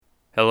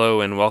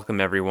Hello and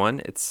welcome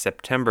everyone. It's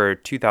September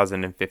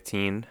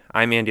 2015.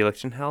 I'm Andy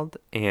Lichtenheld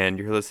and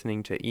you're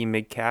listening to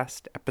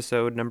eMigCast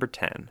episode number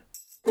 10.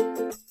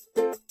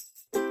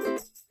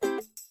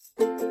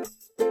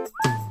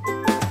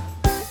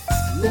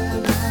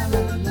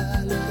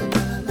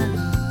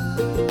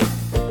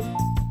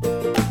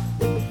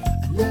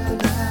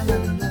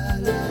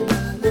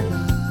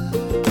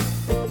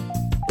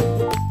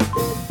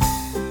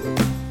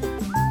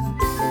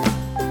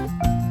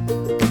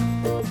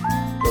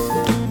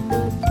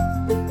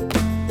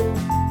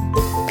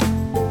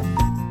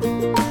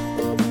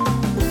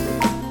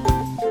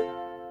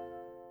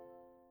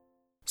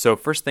 So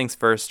first things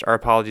first, our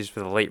apologies for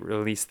the late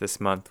release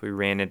this month. We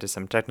ran into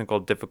some technical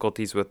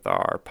difficulties with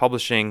our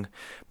publishing,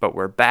 but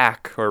we're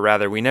back, or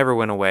rather, we never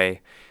went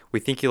away. We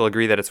think you'll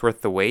agree that it's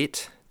worth the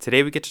wait.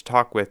 Today we get to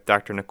talk with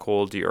Dr.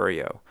 Nicole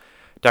DiIorio.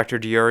 Dr.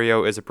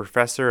 DiIorio is a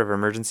professor of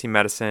emergency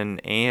medicine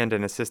and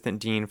an assistant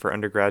dean for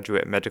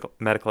undergraduate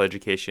medical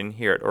education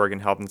here at Oregon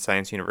Health and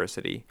Science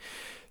University.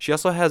 She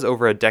also has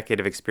over a decade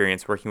of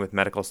experience working with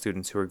medical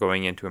students who are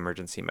going into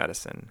emergency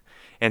medicine.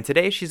 And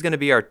today she's going to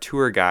be our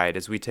tour guide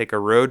as we take a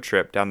road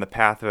trip down the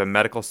path of a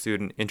medical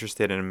student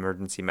interested in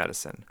emergency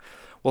medicine.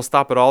 We'll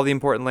stop at all the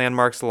important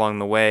landmarks along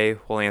the way,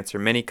 we'll answer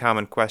many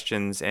common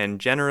questions,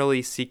 and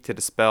generally seek to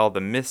dispel the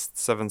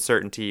mists of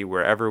uncertainty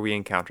wherever we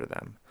encounter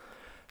them.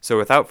 So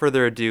without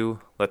further ado,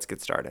 let's get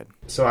started.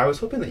 So I was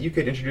hoping that you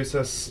could introduce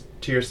us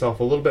to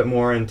yourself a little bit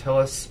more and tell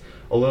us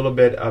a little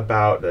bit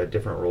about the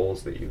different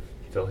roles that you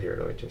fill here at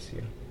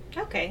OHSU.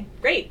 Okay,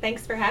 great.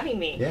 Thanks for having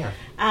me. Yeah.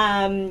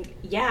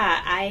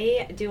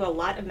 I do a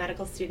lot of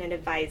medical student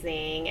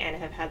advising and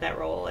have had that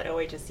role at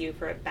OHSU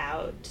for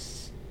about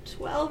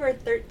 12 or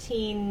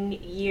 13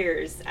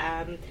 years.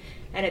 And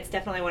it's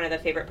definitely one of the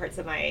favorite parts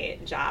of my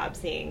job,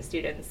 seeing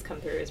students come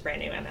through as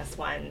brand new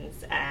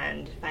MS1s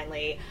and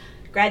finally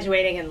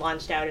graduating and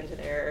launched out into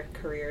their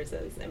careers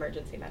as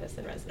emergency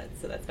medicine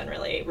residents. So that's been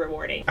really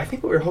rewarding. I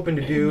think what we're hoping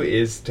to do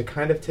is to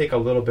kind of take a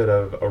little bit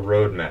of a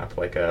roadmap,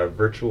 like a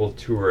virtual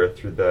tour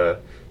through the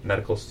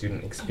medical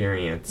student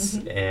experience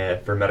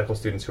for medical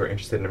students who are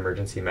interested in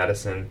emergency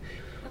medicine.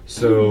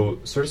 So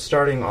sort of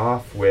starting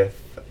off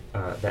with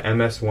the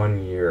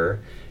MS1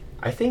 year,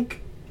 I think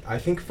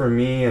for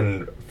me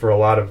and for a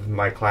lot of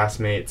my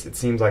classmates, it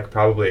seems like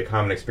probably a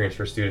common experience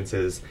for students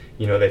is,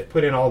 they've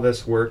put in all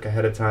this work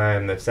ahead of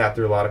time, they've sat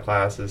through a lot of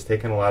classes,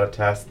 taken a lot of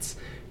tests,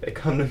 they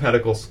come to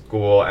medical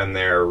school and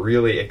they're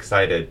really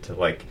excited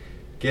to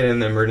get in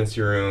the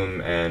emergency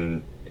room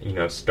and,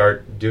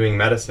 start doing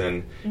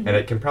medicine. And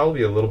it can probably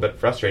be a little bit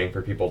frustrating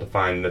for people to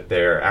find that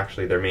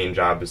their main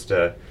job is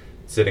to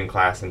sit in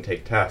class and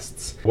take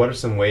tests. What are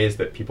some ways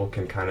that people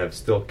can kind of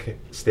still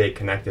stay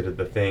connected to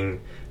the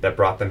thing that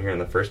brought them here in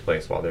the first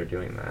place while they're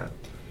doing that?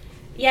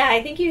 Yeah,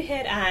 I think you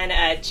hit on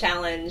a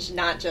challenge,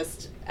 not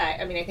just,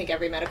 I think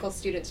every medical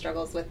student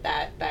struggles with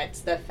that, but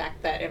the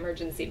fact that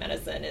emergency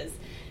medicine is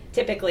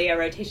typically a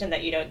rotation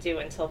that you don't do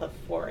until the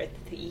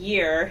fourth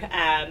year,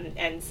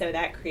 and so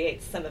that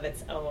creates some of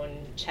its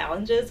own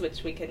challenges,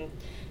 which we can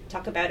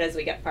talk about as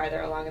we get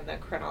farther along in the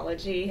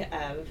chronology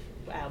of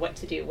what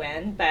to do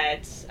when.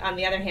 But on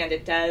the other hand,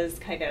 it does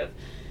kind of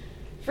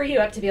free you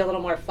up to be a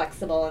little more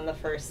flexible in the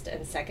first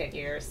and second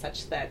year,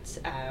 such that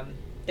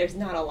there's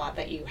not a lot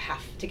that you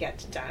have to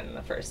get done in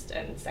the first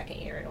and second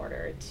year in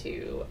order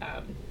to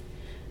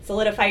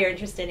solidify your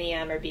interest in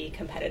EM or be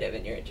competitive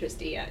in your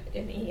interest in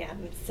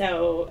EM.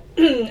 So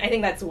I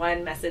think that's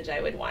one message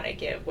I would want to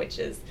give, which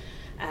is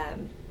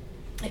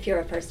if you're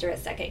a first or a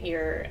second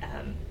year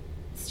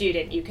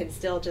student, you can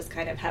still just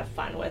kind of have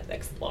fun with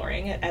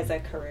exploring it as a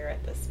career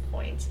at this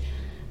point.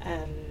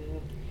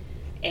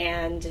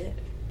 And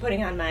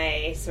putting on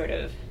my sort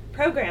of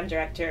program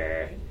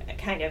director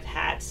kind of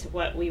hat,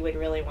 what we would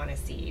really want to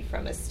see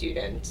from a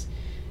student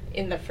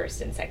in the first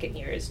and second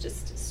year is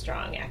just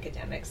strong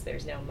academics.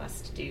 There's no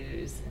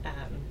must-dos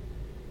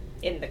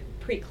in the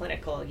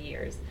preclinical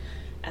years.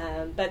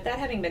 But that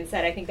having been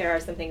said, I think there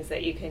are some things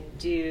that you can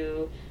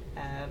do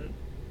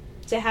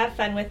to have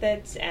fun with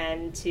it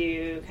and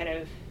to kind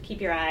of keep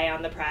your eye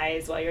on the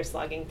prize while you're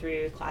slogging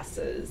through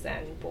classes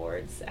and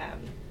boards,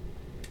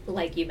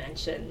 like you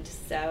mentioned.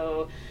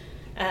 So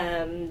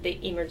the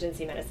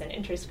emergency medicine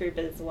interest group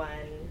is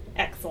one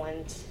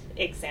excellent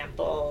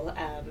example.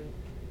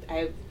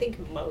 I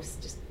think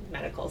most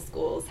medical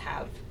schools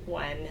have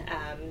one,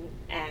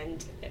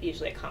 and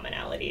usually a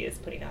commonality is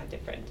putting on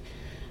different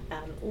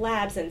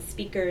labs and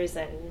speakers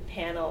and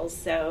panels.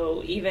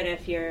 So even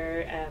if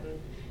your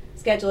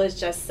schedule is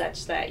just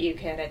such that you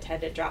can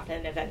attend a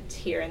drop-in event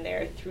here and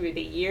there through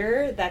the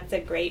year, that's a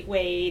great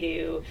way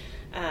to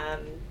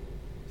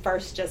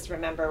first just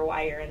remember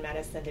why you're in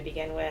medicine to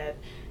begin with.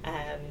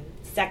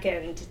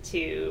 Second,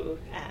 to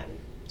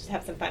just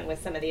have some fun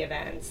with some of the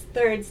events.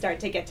 Third, start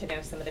to get to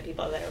know some of the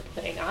people that are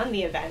putting on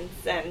the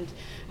events and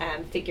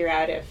figure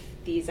out if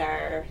these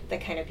are the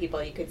kind of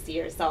people you could see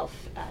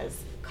yourself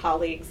as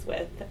colleagues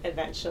with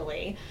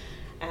eventually.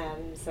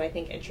 So I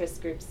think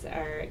interest groups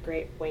are a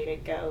great way to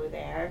go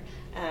there.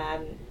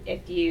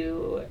 If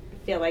you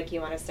feel like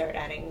you want to start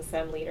adding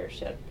some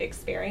leadership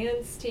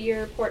experience to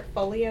your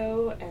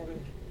portfolio.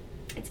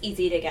 It's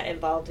easy to get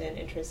involved in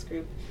interest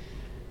group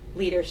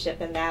leadership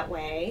in that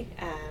way.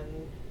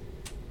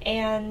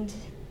 And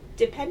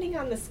depending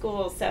on the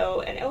school,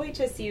 so at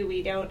OHSU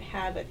we don't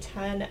have a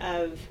ton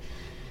of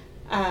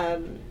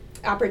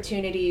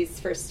opportunities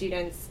for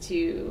students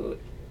to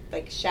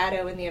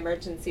shadow in the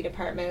emergency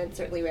department.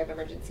 Certainly we have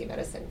emergency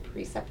medicine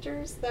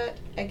preceptors that,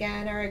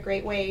 again, are a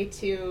great way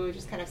to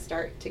just kind of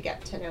start to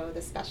get to know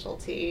the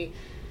specialty,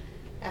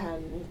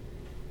 and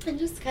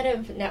just kind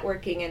of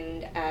networking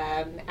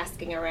and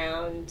asking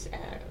around.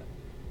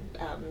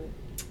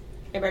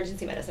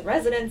 Emergency medicine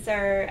residents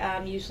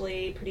are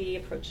usually pretty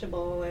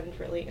approachable and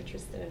really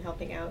interested in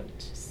helping out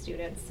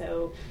students,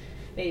 so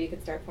maybe you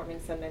could start forming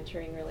some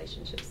mentoring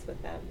relationships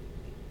with them.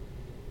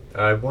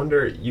 I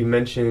wonder, you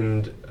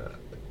mentioned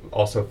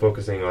also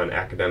focusing on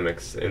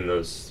academics in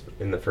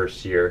the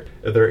first year.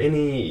 Are there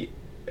any,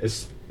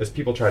 as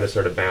people try to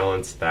sort of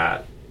balance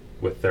that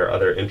with their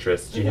other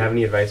interests, do you have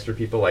any advice for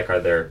people? Are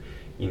there,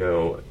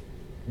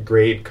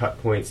 grade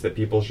cut points that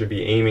people should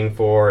be aiming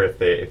for if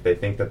they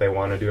think that they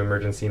want to do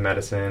emergency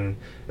medicine?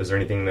 Is there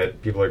anything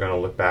that people are going to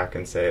look back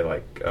and say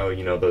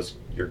those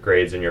your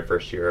grades in your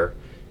first year,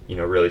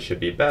 really should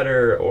be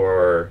better,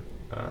 or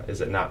is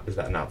that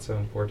not so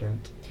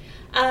important?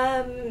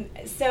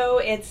 So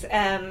it's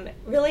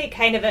really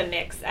kind of a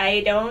mix.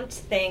 I don't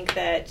think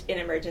that in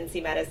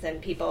emergency medicine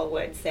people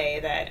would say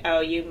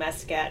that, you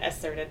must get a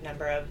certain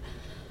number of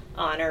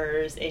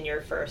honors in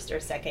your first or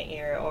second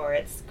year, or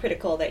it's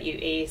critical that you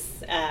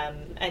ace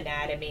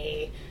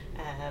anatomy.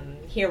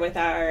 Here with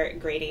our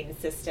grading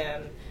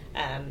system,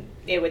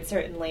 it would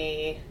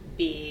certainly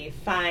be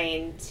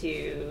fine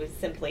to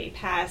simply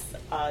pass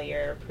all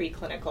your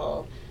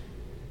preclinical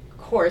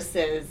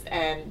courses,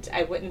 and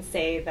I wouldn't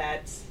say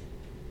that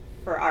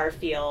for our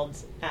field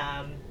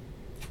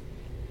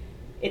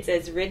it's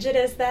as rigid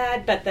as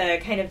that, but the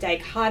kind of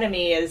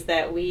dichotomy is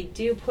that we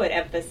do put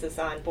emphasis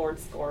on board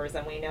scores,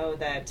 and we know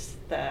that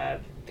the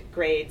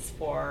grades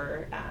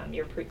for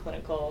your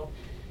preclinical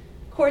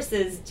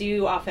courses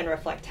do often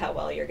reflect how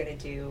well you're going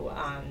to do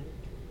on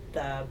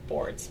the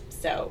boards.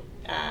 So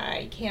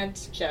you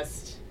can't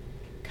just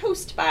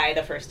coast by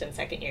the first and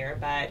second year,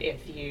 but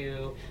if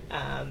you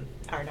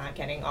are not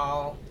getting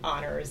all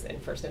honors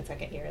in first and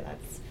second year,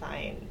 that's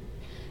fine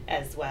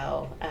as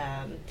well.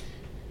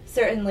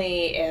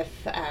 Certainly if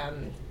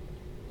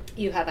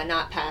you have a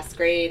not pass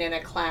grade in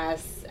a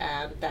class,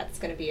 that's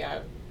going to be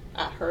a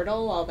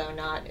hurdle, although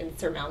not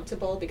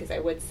insurmountable, because I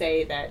would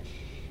say that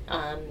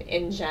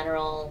in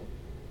general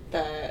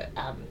the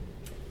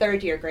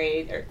third year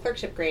grade or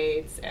clerkship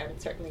grades,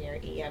 and certainly your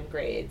EM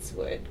grades,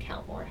 would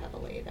count more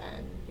heavily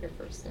than your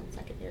first and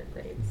second year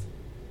grades.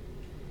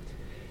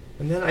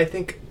 And then I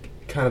think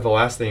kind of the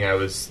last thing I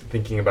was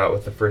thinking about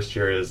with the first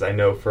year is, I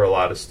know for a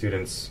lot of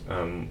students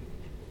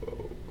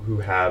who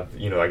have,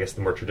 I guess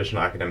the more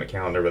traditional academic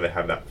calendar where they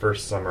have that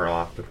first summer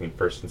off between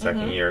first and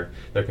second year,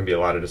 there can be a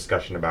lot of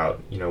discussion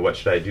about, what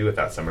should I do with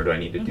that summer? Do I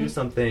need to do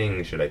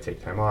something? Should I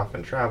take time off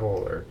and travel,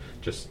 or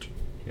just,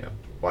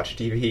 watch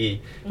TV?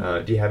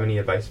 Do you have any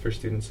advice for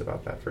students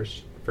about that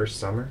first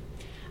summer?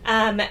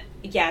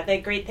 Yeah, the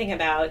great thing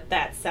about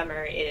that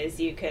summer is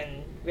you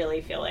can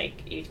really feel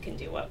like you can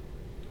do what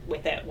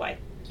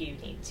you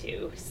need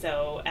to.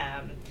 So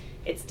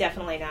it's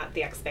definitely not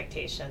the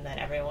expectation that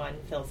everyone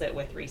fills it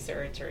with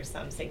research or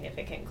some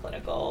significant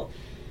clinical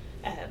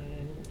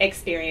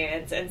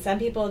experience. And some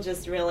people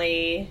just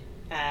really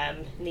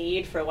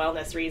need, for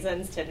wellness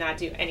reasons, to not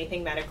do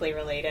anything medically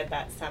related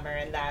that summer,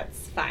 and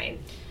that's fine.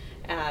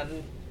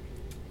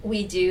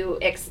 We do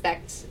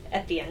expect,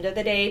 at the end of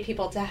the day,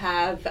 people to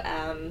have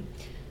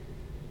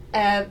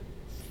a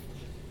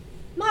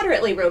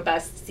moderately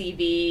robust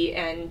CV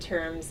in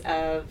terms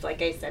of,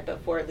 like I said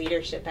before,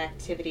 leadership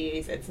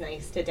activities. It's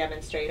nice to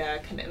demonstrate a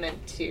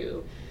commitment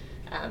to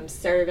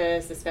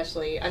service,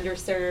 especially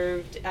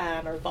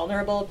underserved or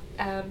vulnerable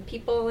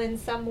people in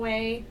some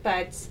way,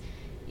 but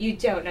you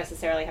don't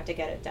necessarily have to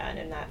get it done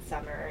in that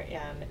summer.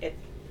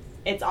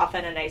 It's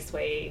often a nice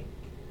way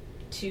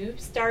to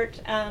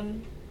start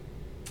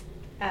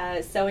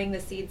sowing the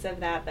seeds of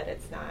that, but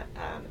it's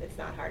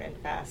not hard and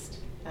fast.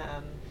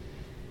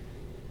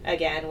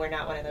 Again, we're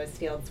not one of those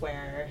fields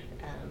where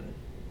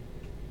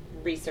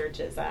research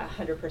is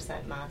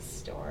 100%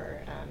 must,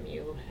 or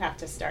you have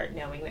to start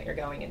knowing that you're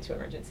going into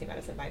emergency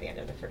medicine by the end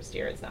of the first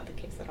year. It's not the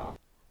case at all.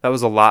 That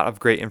was a lot of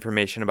great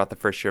information about the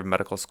first year of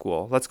medical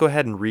school. Let's go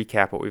ahead and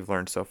recap what we've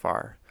learned so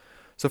far.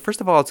 So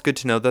first of all, it's good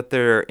to know that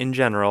there, in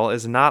general,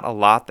 is not a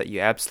lot that you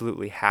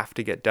absolutely have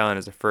to get done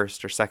as a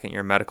first or second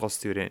year medical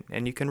student,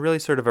 and you can really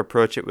sort of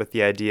approach it with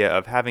the idea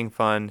of having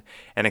fun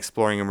and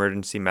exploring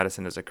emergency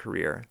medicine as a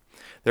career.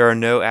 There are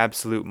no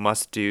absolute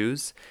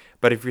must-dos,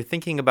 But if you're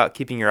thinking about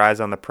keeping your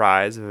eyes on the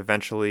prize of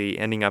eventually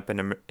ending up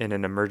in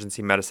an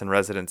emergency medicine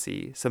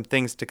residency, some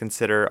things to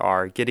consider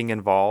are getting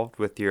involved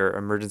with your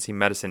emergency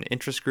medicine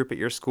interest group at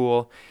your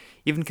school,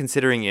 even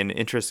considering an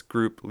interest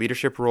group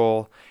leadership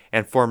role,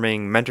 and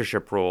forming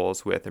mentorship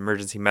roles with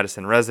emergency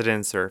medicine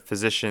residents or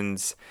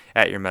physicians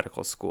at your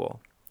medical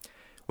school.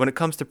 When it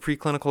comes to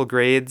preclinical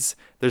grades,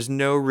 there's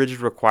no rigid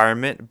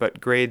requirement, but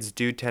grades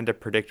do tend to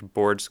predict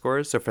board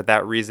scores. So for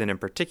that reason in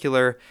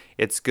particular,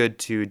 it's good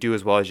to do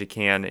as well as you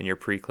can in your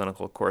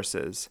preclinical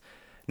courses.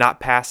 Not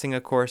passing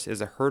a course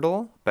is a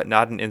hurdle, but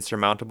not an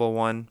insurmountable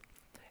one.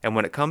 And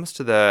when it comes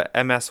to the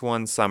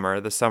MS1 summer,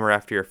 the summer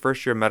after your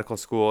first year of medical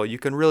school, you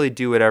can really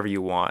do whatever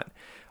you want.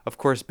 Of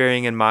course,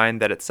 bearing in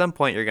mind that at some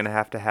point you're going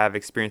to have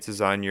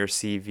experiences on your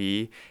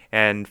CV,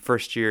 and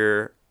first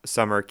year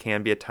summer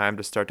can be a time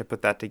to start to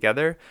put that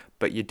together,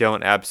 but you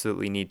don't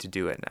absolutely need to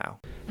do it now.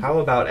 How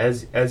about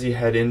as you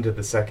head into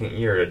the second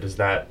year,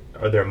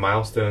 are there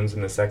milestones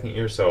in the second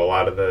year? So a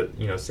lot of the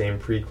same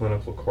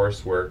preclinical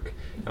coursework,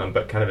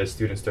 but kind of as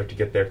students start to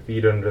get their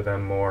feet under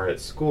them more at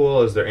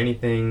school, is there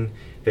anything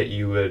that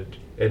you would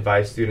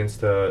advise students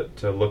to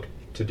look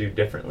to do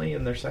differently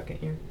in their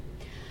second year?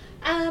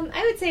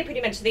 I would say pretty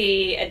much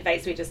the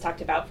advice we just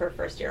talked about for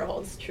first year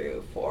holds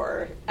true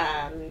for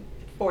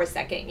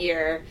second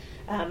year.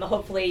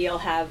 Hopefully you'll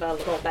have a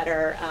little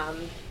better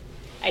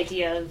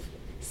idea of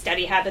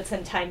study habits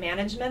and time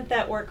management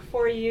that work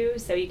for you,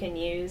 so you can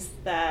use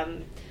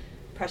the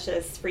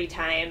precious free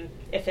time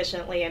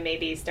efficiently and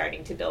maybe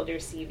starting to build your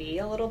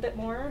CV a little bit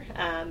more.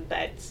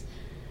 But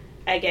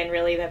again,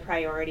 really the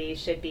priority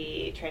should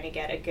be trying to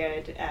get a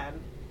good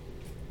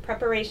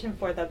preparation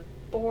for the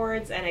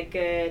boards and a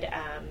good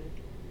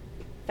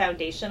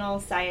foundational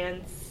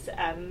science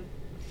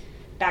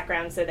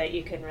background so that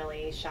you can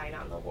really shine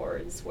on the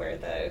wards where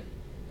the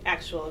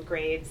actual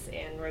grades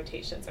and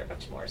rotations are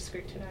much more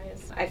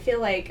scrutinized. I feel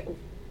like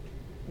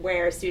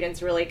where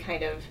students really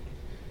kind of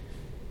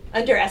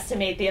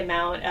underestimate the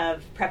amount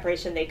of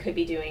preparation they could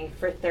be doing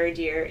for third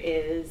year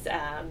is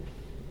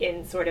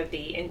in sort of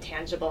the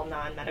intangible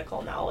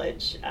non-medical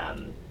knowledge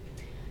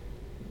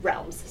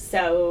realms.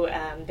 So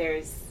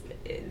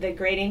the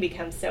grading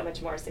becomes so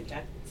much more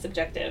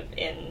subjective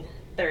in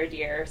third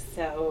year,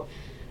 so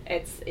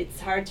it's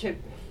hard to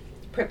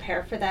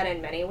prepare for that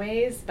in many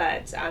ways,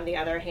 but on the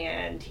other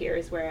hand,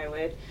 here's where I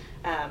would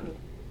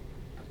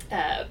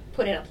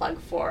put in a plug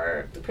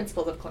for the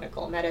Principles of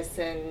Clinical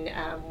Medicine,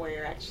 where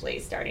you're actually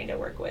starting to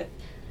work with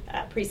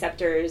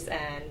preceptors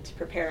and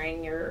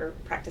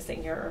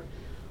practicing your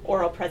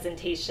oral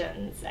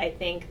presentations. I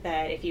think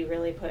that if you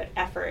really put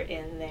effort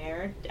in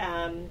there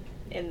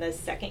in the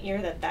second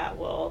year, that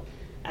will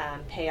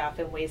pay off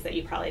in ways that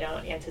you probably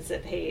don't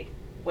anticipate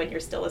when you're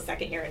still a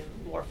second year and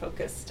more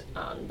focused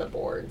on the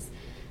boards.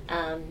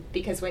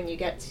 Because when you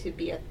get to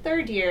be a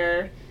third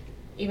year,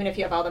 even if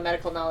you have all the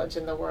medical knowledge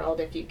in the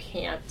world, if you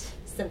can't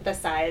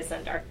synthesize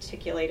and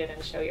articulate it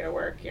and show your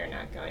work, you're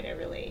not going to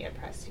really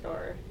impress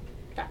your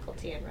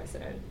faculty and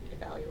resident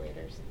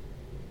evaluators.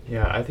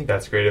 Yeah, I think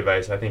that's great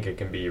advice. I think it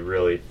can be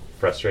really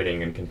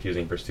frustrating and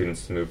confusing for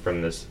students to move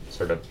from this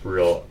sort of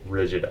real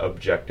rigid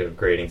objective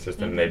grading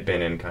system they've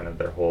been in kind of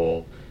their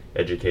whole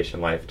education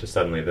life to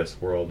suddenly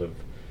this world of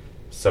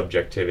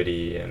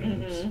subjectivity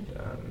and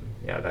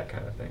that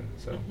kind of thing.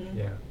 So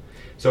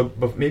so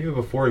maybe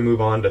before we move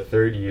on to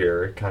third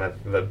year, kind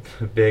of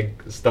the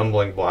big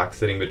stumbling block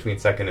sitting between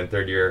second and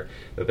third year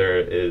that there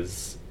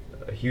is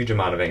a huge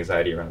amount of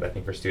anxiety around, I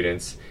think, for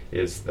students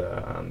is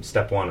the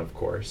step one, of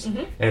course.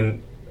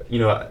 And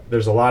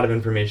there's a lot of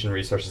information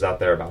resources out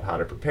there about how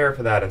to prepare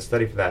for that and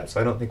study for that, so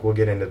I don't think we'll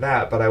get into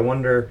that, but I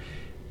wonder,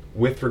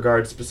 with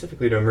regard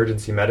specifically to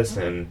emergency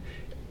medicine,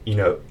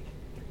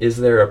 is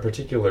there a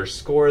particular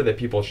score that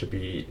people should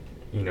be,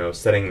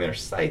 setting their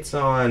sights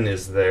on?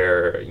 Is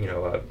there,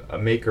 a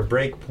make or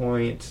break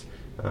point?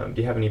 Do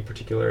you have any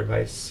particular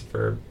advice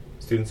for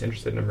students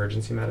interested in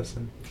emergency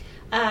medicine?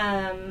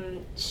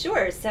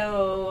 Sure.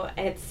 So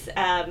it's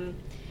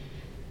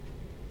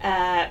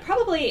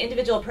probably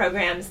individual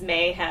programs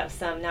may have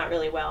some not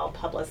really well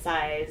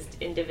publicized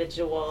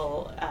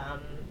individual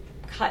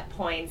cut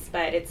points,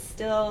 but it's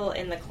still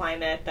in the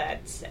climate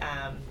that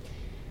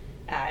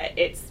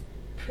it's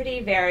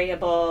pretty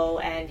variable,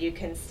 and you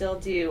can still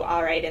do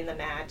all right in the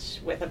match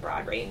with a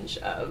broad range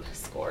of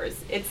scores.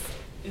 It's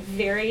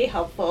very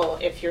helpful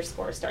if your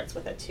score starts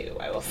with a 2,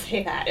 I will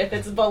say that. If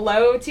it's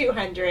below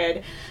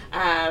 200,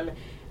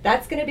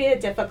 that's going to be a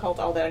difficult,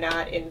 although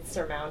not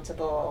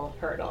insurmountable,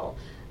 hurdle.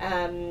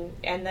 And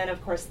then,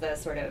 of course, the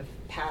sort of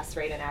pass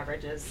rate and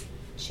averages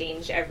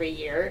change every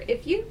year.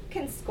 If you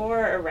can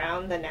score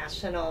around the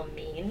national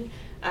mean,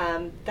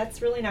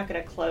 that's really not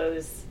going to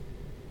close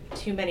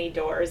too many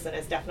doors and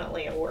is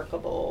definitely a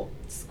workable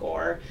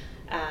score.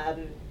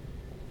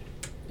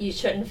 You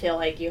shouldn't feel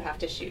like you have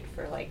to shoot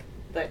for like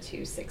the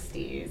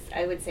 260s.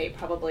 I would say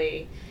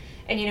probably,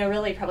 and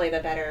really probably the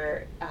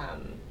better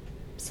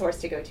source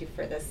to go to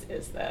for this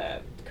is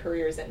the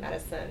Careers in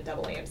Medicine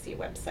AAMC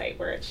website,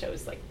 where it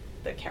shows like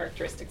the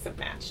characteristics of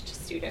matched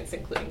students,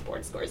 including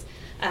board scores.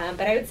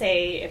 But I would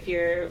say if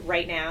you're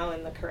right now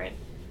in the current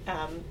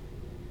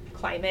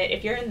climate,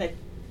 if you're in the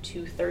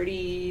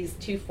 230s,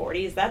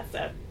 240s, that's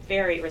a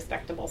very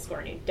respectable score,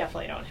 and you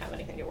definitely don't have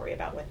anything to worry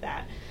about with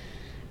that.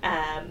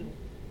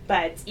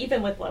 But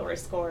even with lower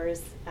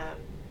scores,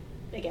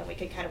 again, we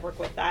could kind of work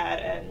with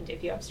that, and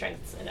if you have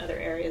strengths in other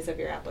areas of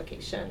your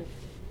application,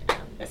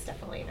 that's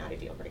definitely not a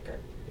deal breaker.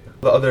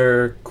 The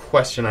other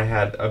question I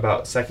had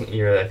about second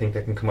year that I think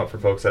that can come up for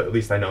folks, at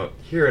least I know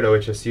here at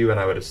OHSU, and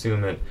I would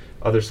assume at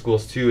other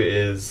schools too,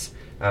 is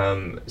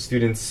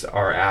students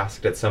are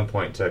asked at some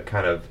point to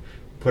kind of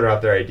put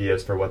out their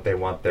ideas for what they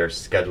want their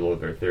schedule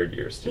of their third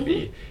years to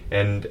be.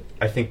 And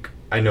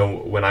I know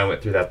when I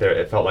went through that,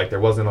 it felt like there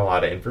wasn't a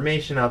lot of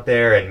information out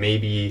there, and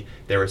maybe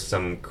there was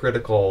some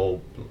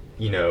critical,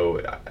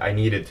 I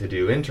needed to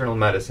do internal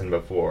medicine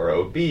before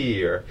OB,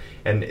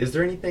 and is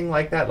there anything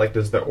like that? Like,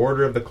 does the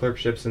order of the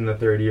clerkships in the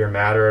third year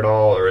matter at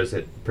all, or is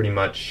it pretty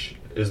much,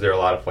 is there a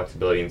lot of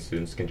flexibility and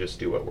students can just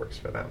do what works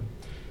for them?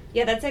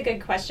 Yeah, that's a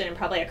good question, and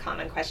probably a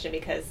common question,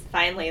 because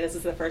finally this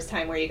is the first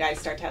time where you guys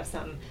start to have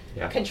some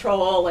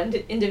control and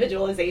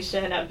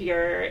individualization of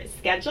your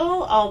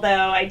schedule,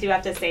 although I do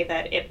have to say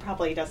that it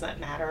probably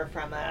doesn't matter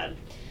from a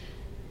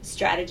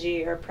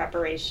strategy or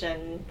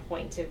preparation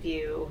point of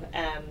view.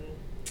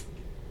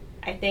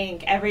 I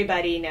think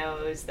everybody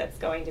knows that's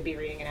going to be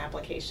reading an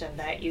application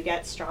that you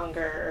get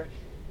stronger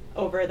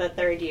over the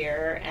third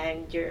year,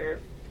 and your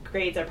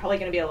grades are probably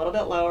going to be a little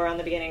bit lower on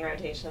the beginning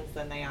rotations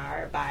than they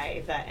are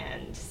by the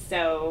end.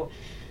 So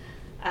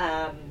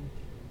I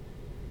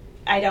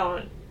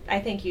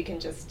think you can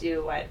just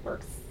do what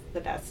works the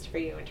best for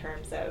you in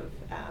terms of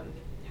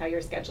how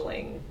you're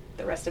scheduling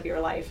the rest of your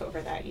life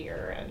over that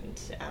year,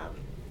 and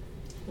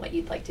what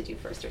you'd like to do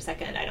first or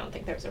second. I don't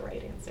think there's a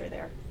right answer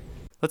there.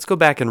 Let's go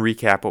back and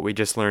recap what we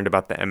just learned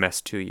about the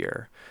MS2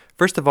 year.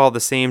 First of all, the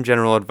same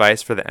general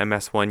advice for the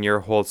MS1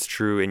 year holds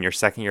true in your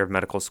second year of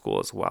medical school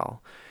as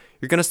well.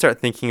 You're going to start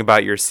thinking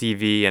about your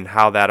CV and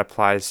how that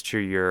applies to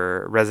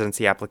your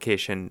residency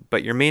application,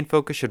 but your main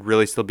focus should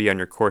really still be on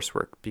your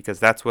coursework,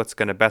 because that's what's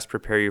going to best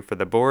prepare you for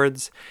the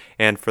boards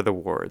and for the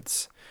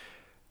wards.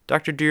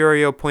 Dr.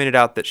 DiOrio pointed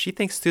out that she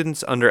thinks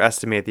students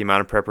underestimate the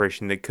amount of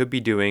preparation they could be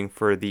doing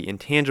for the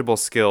intangible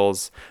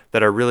skills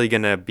that are really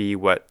going to be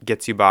what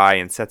gets you by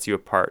and sets you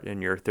apart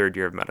in your third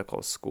year of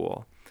medical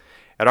school.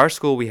 At our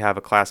school, we have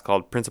a class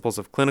called Principles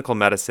of Clinical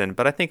Medicine,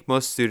 but I think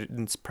most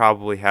students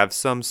probably have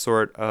some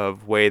sort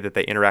of way that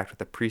they interact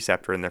with a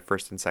preceptor in their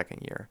first and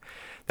second year.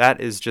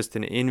 That is just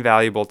an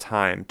invaluable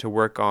time to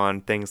work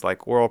on things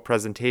like oral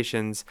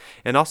presentations,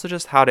 and also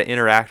just how to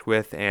interact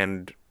with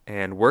and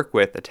work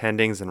with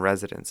attendings and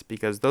residents,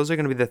 because those are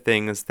going to be the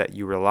things that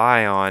you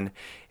rely on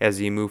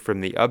as you move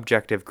from the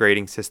objective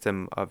grading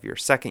system of your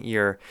second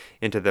year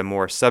into the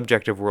more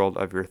subjective world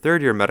of your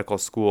third year medical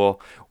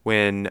school,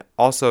 when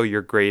also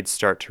your grades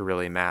start to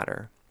really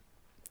matter.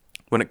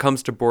 When it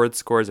comes to board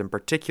scores in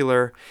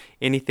particular,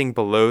 anything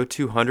below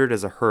 200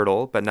 is a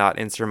hurdle, but not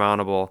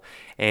insurmountable,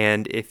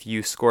 and if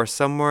you score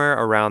somewhere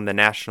around the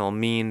national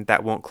mean,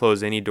 that won't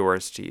close any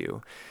doors to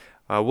you.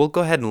 We'll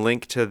go ahead and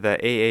link to the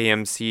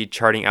AAMC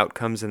charting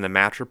outcomes in the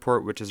match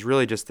report, which is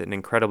really just an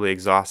incredibly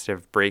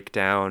exhaustive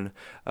breakdown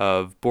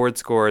of board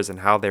scores and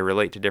how they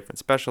relate to different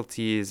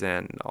specialties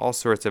and all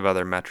sorts of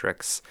other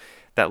metrics.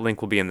 That link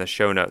will be in the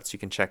show notes. You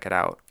can check it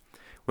out.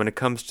 When it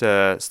comes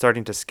to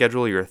starting to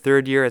schedule your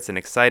third year, it's an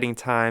exciting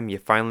time. You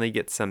finally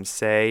get some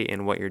say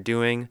in what you're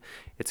doing.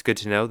 It's good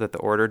to know that the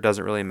order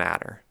doesn't really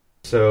matter.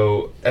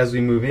 So as we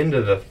move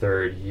into the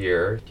third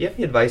year, do you have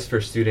any advice for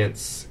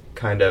students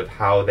kind of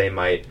how they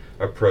might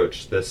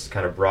approach this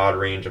kind of broad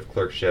range of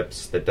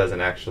clerkships that doesn't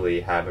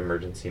actually have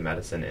emergency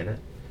medicine in it?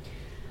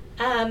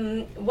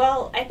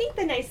 Well, I think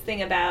the nice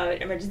thing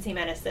about emergency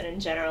medicine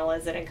in general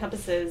is it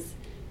encompasses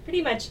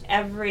pretty much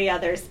every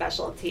other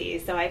specialty.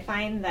 So I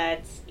find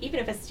that even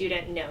if a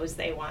student knows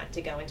they want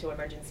to go into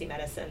emergency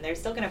medicine, they're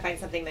still going to find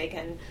something they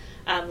can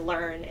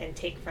learn and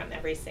take from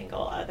every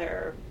single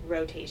other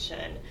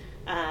rotation.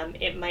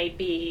 It might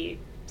be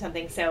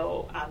something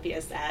so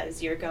obvious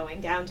as you're going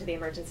down to the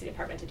emergency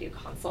department to do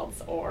consults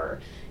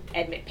or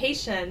admit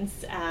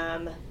patients,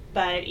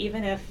 but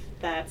even if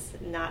that's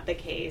not the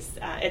case,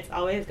 it's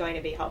always going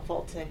to be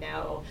helpful to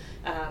know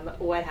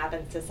what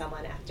happens to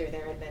someone after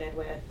they're admitted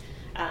with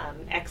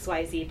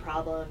XYZ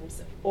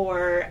problems,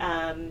 or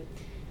so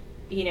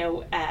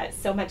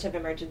much of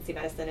emergency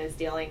medicine is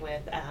dealing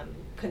with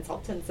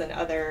consultants and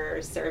other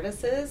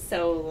services,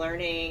 so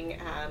learning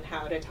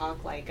how to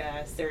talk like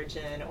a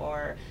surgeon,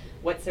 or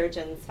what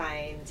surgeons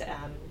find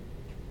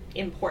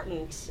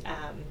important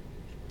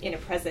in a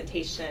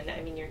presentation.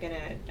 I mean, you're going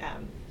to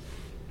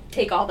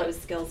take all those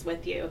skills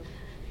with you.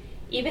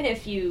 Even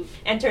if you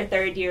enter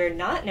third year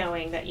not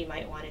knowing that you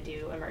might want to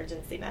do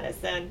emergency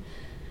medicine,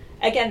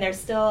 again, there's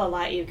still a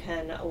lot you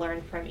can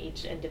learn from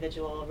each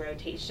individual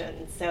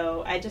rotation.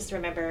 So I just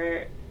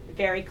remember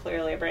very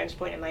clearly a branch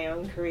point in my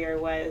own career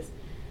was,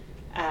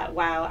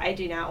 wow, I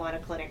do not want a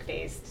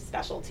clinic-based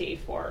specialty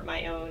for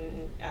my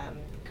own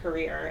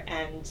career,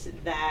 and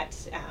that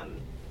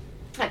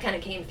that kind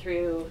of came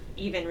through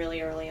even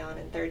really early on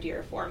in third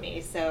year for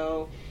me.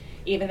 So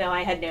even though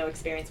I had no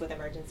experience with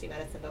emergency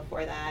medicine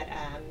before that,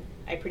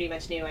 I pretty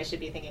much knew I should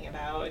be thinking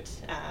about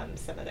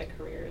some of the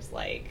careers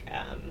like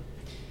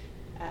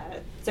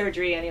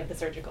surgery, any of the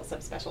surgical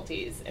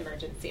subspecialties,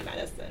 emergency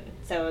medicine.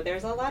 So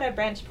there's a lot of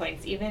branch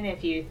points. Even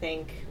if you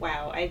think,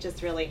 wow, I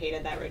just really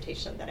hated that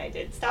rotation that I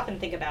did, stop and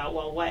think about,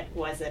 well, what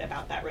was it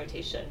about that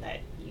rotation that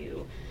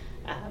you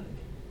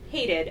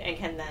hated, and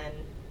can then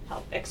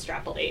help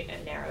extrapolate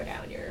and narrow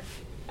down your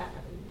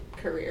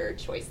career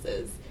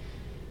choices.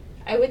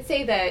 I would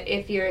say that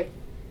if you're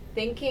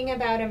thinking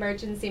about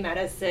emergency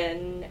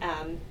medicine,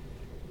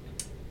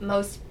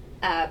 most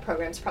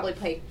programs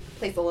probably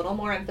place a little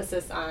more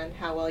emphasis on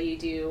how well you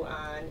do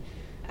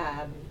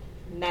on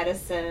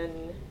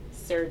medicine,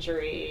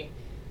 surgery,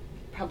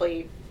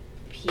 probably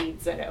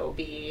peds and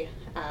OB,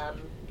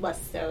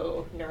 less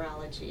so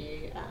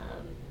neurology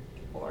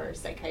or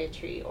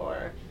psychiatry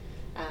or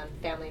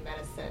family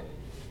medicine.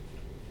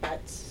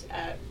 But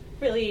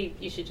really,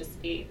 you should just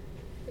be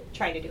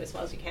trying to do as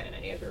well as you can in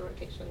any of your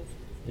rotations.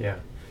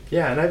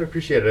 Yeah, and I've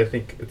appreciated it. I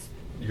think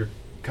you're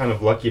kind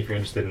of lucky if you're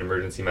interested in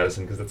emergency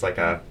medicine, because it's like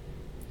a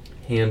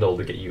handle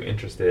to get you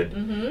interested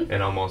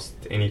in almost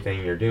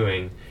anything you're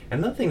doing. And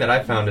another thing that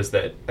I found is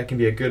that can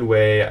be a good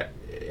way.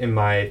 In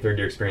my third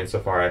year experience so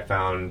far, I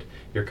found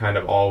you're kind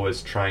of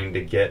always trying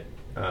to get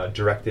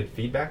directed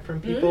feedback from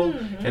people.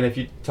 And if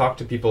you talk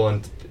to people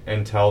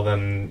and tell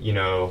them,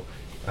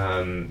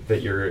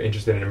 that you're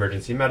interested in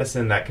emergency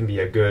medicine, that can be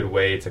a good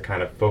way to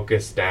kind of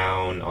focus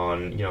down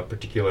on,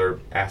 particular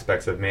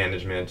aspects of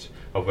management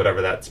of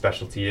whatever that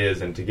specialty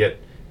is, and to get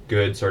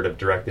good sort of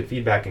directed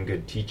feedback and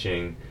good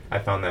teaching. I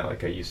found that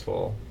like a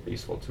useful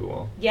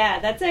tool. Yeah,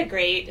 that's a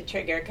great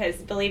trigger, because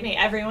believe me,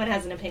 everyone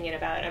has an opinion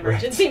about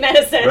emergency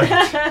medicine.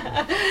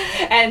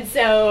 And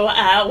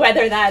so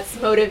whether that's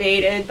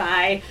motivated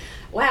by,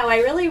 wow, I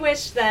really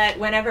wish that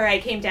whenever I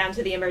came down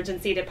to the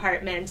emergency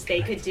department,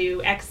 they could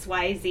do X,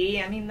 Y,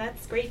 Z. I mean,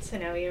 that's great to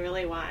know. You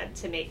really want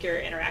to make your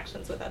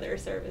interactions with other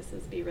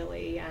services be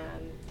really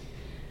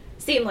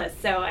seamless.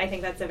 So I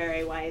think that's a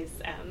very wise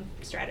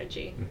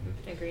strategy.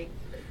 Agreed.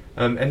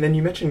 And then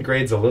you mentioned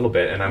grades a little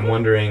bit, and I'm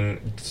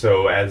wondering,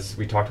 so as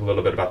we talked a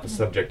little bit about the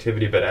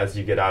subjectivity, but as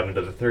you get out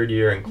into the third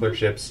year and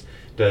clerkships,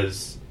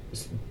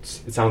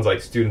 it sounds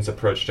like students'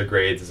 approach to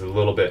grades is a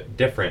little bit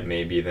different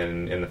maybe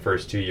than in the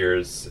first 2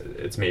 years.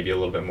 It's maybe a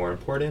little bit more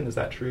important. Is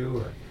that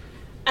true?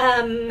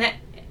 Or?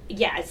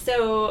 Yeah,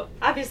 so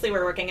obviously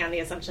we're working on the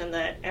assumption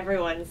that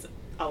everyone's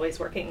always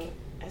working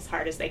as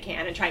hard as they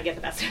can and try and get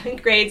the best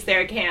grades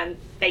they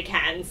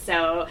can.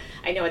 So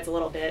I know it's a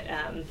little bit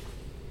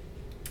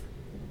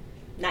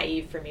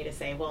naive for me to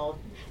say, well,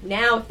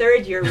 now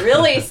third year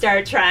really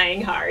start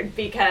trying hard,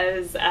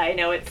 because I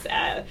know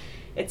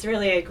it's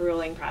really a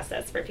grueling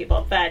process for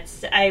people. But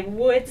I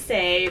would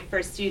say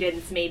for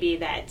students maybe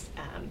that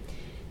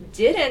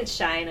didn't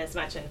shine as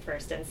much in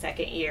first and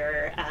second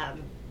year,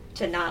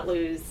 to not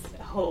lose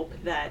hope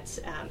that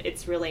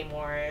it's really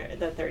more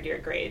the third year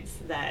grades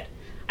that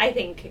I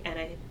think,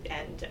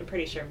 and I'm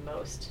pretty sure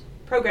most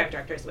program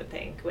directors would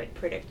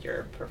predict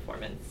your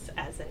performance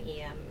as an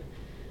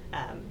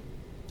EM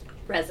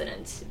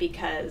resident,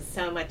 because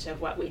so much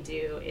of what we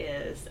do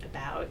is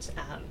about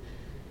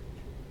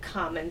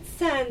common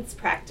sense,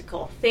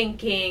 practical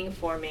thinking,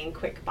 forming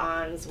quick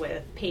bonds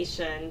with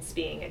patients,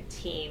 being a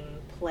team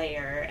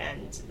player,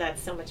 and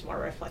that's so much more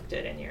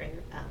reflected in your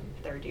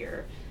third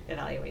year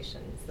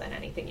evaluations than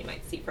anything you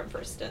might see from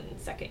first and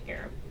second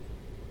year.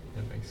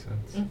 That makes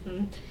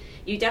sense.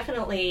 You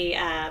definitely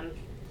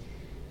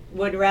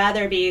would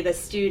rather be the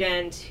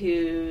student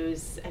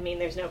who's,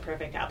 there's no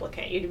perfect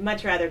applicant. You'd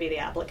much rather be the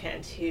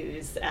applicant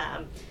whose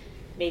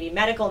maybe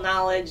medical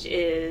knowledge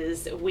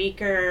is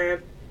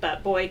weaker,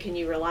 but boy, can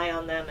you rely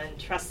on them and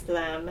trust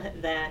them,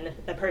 than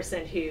the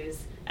person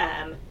who's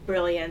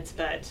brilliant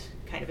but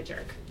kind of a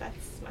jerk.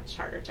 That's much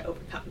harder to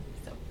overcome.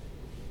 So.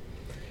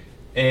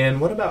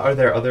 And what about, are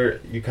there other,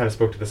 you kind of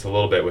spoke to this a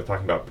little bit with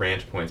talking about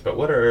branch points, but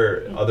what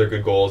are other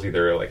good goals,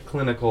 either like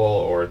clinical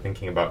or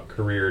thinking about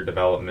career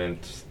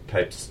development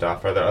type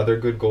stuff? Are there other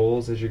good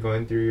goals as you're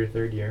going through your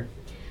third year?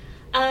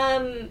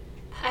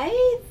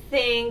 I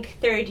think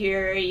third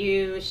year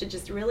you should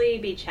just really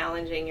be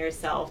challenging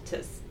yourself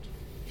to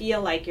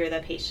feel like you're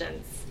the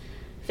patient's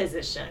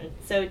physician.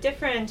 So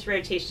different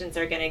rotations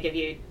are going to give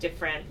you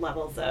different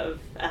levels of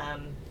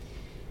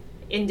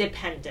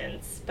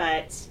independence,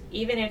 but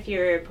even if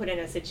you're put in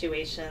a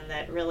situation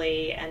that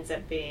really ends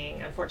up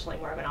being, unfortunately,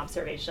 more of an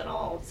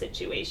observational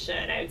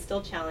situation, I would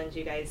still challenge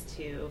you guys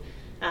to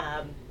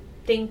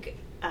think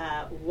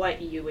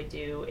what you would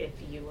do if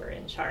you were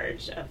in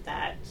charge of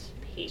that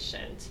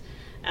patient.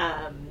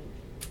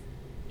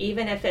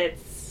 Even if it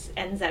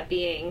ends up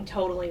being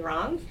totally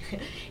wrong,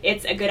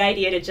 it's a good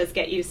idea to just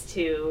get used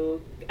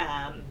to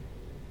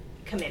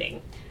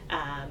committing.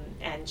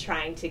 And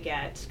trying to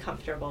get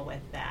comfortable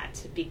with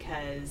that,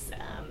 because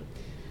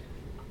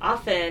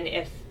often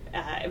if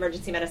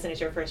emergency medicine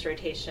is your first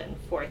rotation,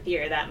 4th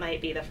year, that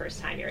might be the first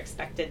time you're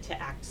expected to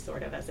act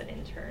sort of as an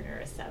intern or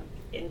a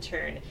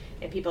sub-intern,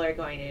 and people are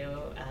going to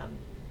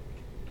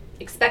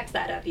expect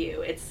that of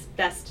you. It's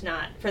best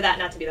for that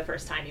not to be the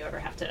first time you ever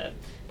have to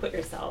put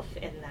yourself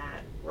in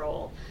that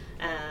role.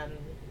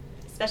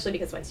 Especially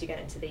because once you get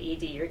into the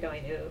ED, you're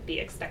going to be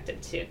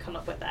expected to come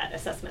up with that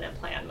assessment and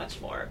plan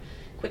much more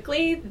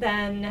quickly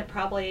than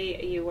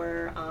probably you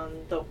were on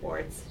the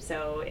wards.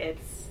 So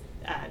it's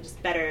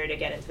just better to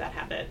get into that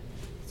habit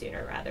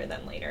sooner rather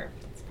than later.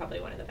 It's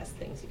probably one of the best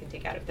things you can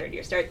take out of 3rd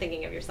year. Start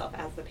thinking of yourself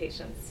as the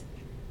patient's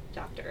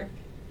doctor,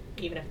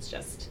 even if it's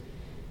just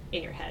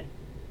in your head.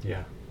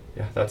 Yeah,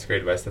 that's great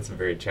advice. That's a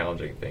very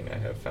challenging thing I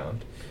have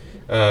found.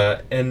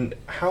 And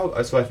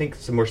how, so I think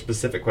some more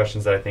specific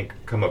questions that I think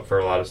come up for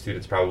a lot of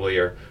students probably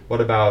are, what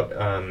about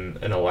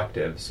an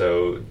elective?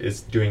 So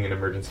is doing an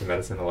emergency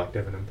medicine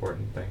elective an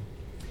important thing?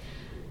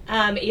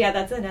 Yeah,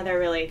 that's another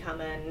really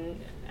common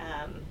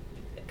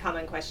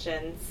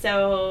question.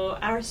 So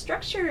our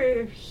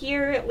structure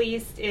here, at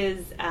least,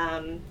 is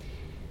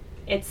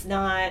it's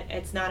not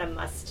a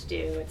must do.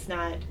 It's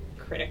not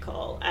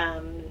critical.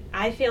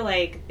 I feel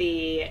like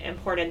the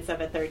importance of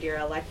a 3rd year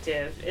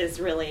elective is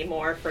really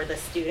more for the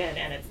student,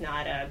 and it's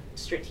not a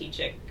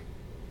strategic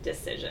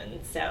decision.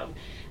 So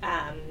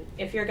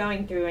if you're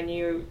going through and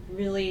you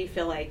really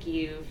feel like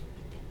you've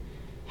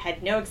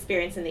had no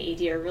experience in the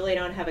ED or really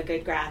don't have a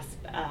good grasp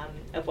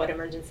of what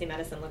emergency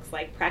medicine looks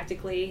like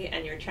practically,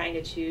 and you're trying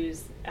to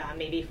choose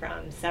maybe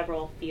from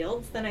several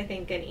fields, then I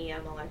think an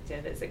EM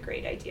elective is a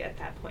great idea at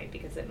that point,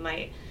 because it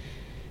might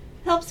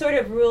help sort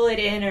of rule it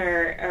in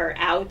or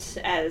out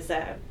as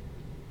a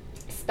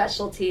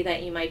specialty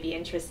that you might be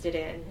interested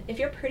in. If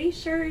you're pretty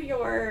sure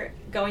you're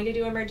going to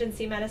do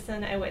emergency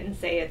medicine, I wouldn't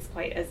say it's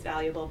quite as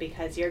valuable,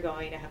 because you're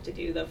going to have to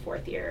do the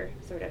 4th year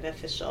sort of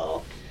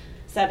official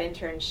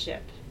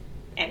sub-internship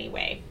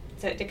anyway.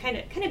 So it kind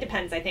of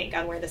depends, I think,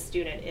 on where the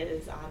student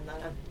is on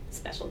the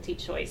specialty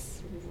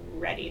choice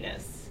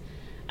readiness.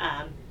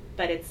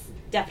 But it's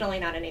definitely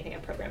not anything a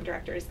program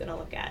director is going to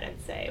look at and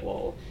say,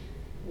 well,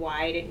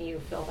 why didn't you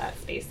fill that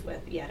space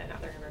with yet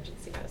another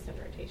emergency medicine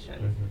rotation?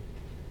 Mm-hmm.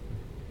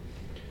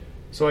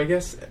 So I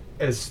guess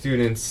as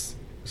students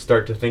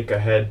start to think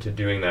ahead to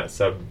doing that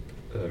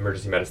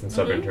emergency medicine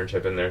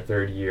sub-internship in their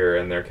 3rd year,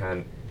 and they're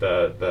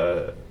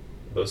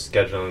those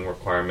scheduling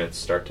requirements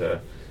start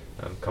to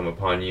come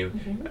upon you,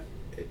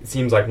 it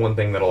seems like one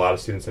thing that a lot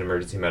of students in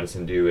emergency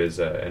medicine do is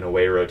an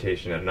away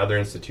rotation at another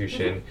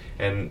institution.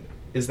 And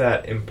is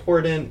that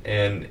important?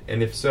 And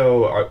if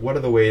so, what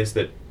are the ways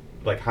that,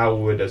 like, how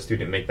would a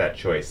student make that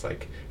choice?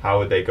 Like, how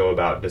would they go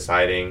about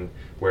deciding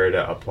where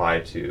to apply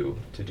to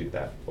do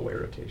that away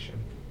rotation?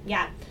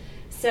 Yeah.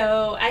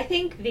 So I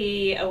think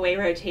the away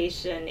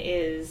rotation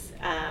is,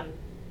 I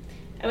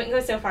wouldn't go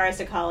so far as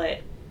to call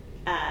it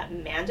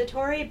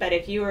mandatory, but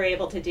if you were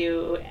able to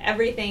do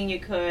everything you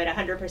could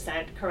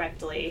 100%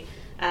 correctly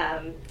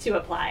to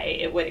apply,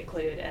 it would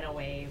include an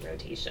away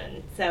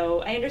rotation.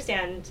 So I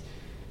understand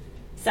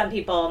some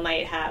people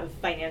might have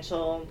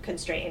financial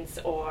constraints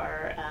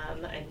or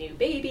a new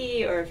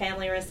baby or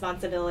family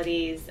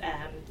responsibilities,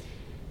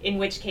 in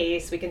which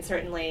case we can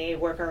certainly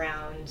work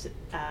around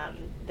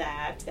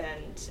that.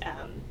 And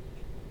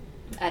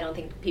I don't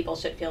think people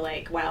should feel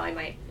like, wow,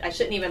 I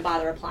shouldn't even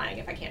bother applying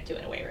if I can't do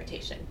an away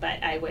rotation.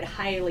 But I would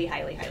highly,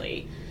 highly,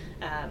 highly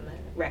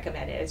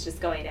recommend it. It's just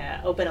going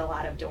to open a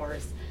lot of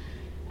doors.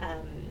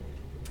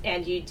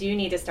 And you do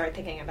need to start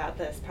thinking about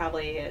this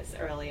probably as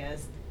early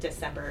as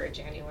December or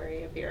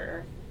January of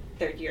your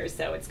 3rd year.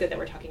 So it's good that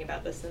we're talking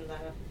about this in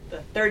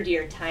the 3rd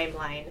year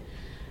timeline.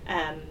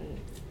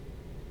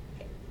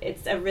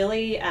 It's a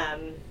really, I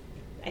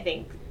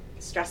think,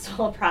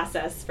 stressful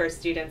process for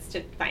students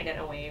to find an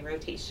away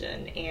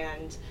rotation,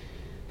 and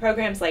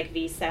programs like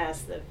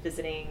VSAS, the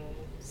Visiting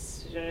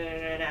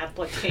Student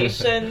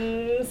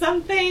Application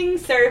something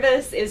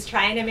service, is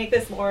trying to make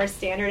this more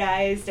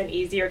standardized and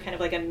easier, kind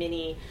of like a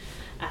mini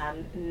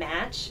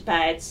match.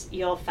 But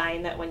you'll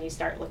find that when you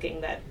start looking,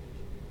 that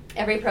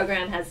every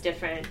program has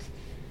different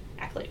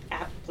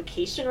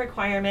application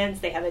requirements.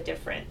 They have a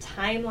different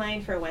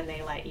timeline for when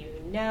they let you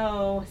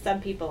know.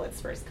 Some people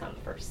it's first come,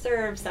 first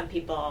serve. Some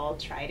people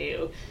try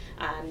to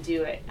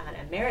do it on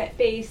a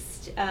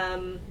merit-based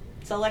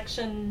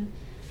selection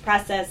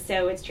process,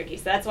 so it's tricky.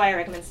 So that's why I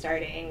recommend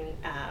starting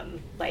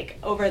like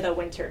over the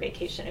winter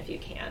vacation if you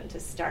can, to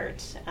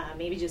start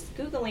maybe just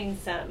Googling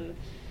some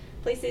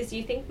places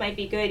you think might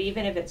be good,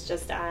 even if it's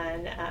just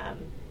on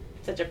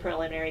such a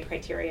preliminary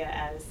criteria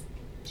as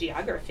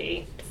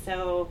geography.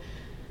 So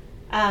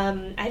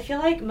I feel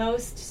like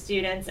most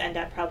students end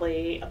up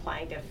probably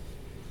applying to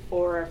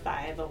 4 or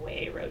 5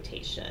 away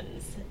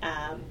rotations.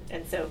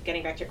 And so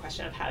getting back to your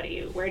question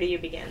of where do you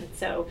begin?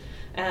 So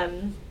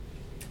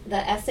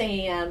the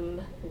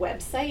SAM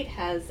website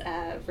has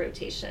a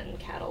rotation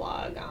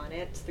catalog on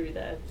it through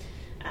the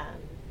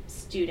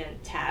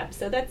student tab.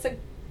 So that's a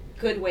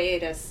good way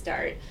to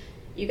start.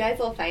 You guys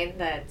will find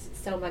that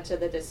so much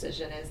of the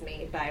decision is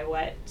made by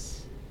what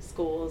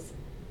schools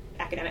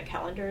academic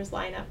calendars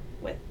line up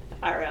with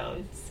our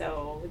own.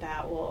 So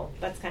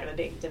that's kind of a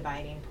big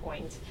dividing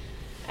point.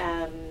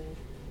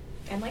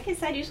 And like I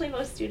said, usually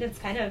most students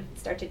kind of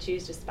start to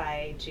choose just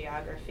by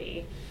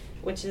geography,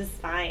 which is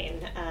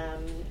fine.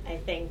 I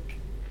think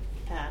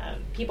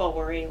people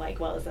worry like,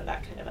 well, isn't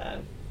that kind of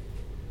a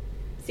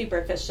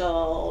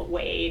superficial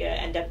way to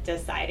end up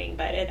deciding?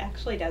 But it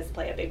actually does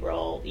play a big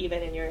role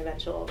even in your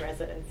eventual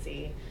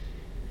residency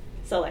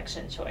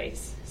selection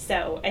choice.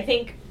 So I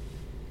think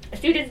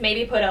students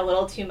maybe put a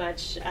little too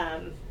much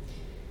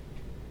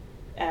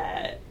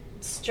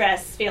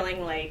stress,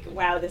 feeling like,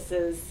 wow, this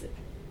is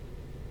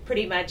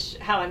pretty much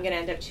how I'm going to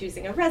end up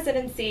choosing a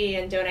residency,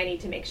 and don't I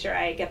need to make sure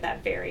I get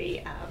that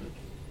very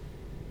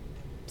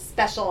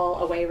special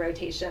away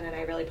rotation, and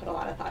I really put a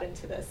lot of thought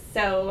into this.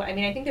 So, I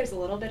mean, I think there's a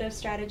little bit of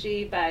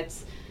strategy, but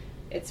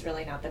it's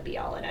really not the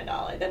be-all and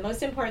end-all. The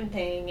most important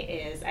thing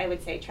is, I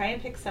would say, try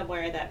and pick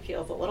somewhere that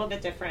feels a little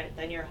bit different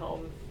than your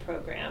home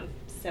program.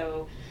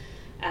 So,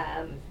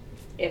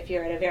 if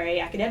you're at a very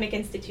academic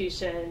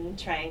institution,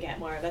 try and get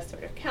more of a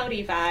sort of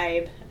county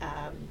vibe.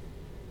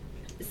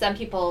 Some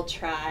people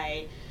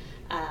try,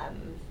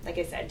 like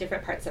I said,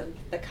 different parts of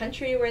the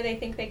country where they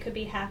think they could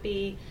be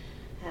happy.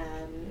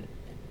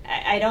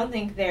 I don't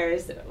think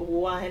there's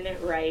one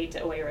right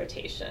away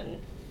rotation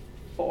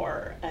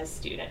for a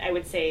student. I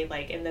would say,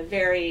 like, in the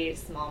very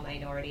small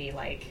minority,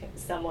 like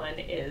someone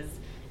is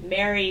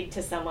married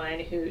to someone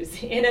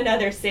who's in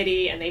another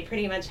city and they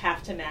pretty much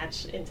have to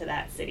match into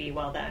that city,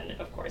 well then,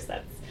 of course,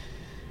 that's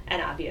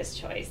an obvious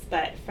choice.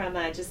 But from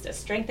just a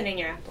strengthening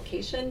your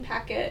application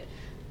packet,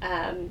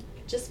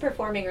 just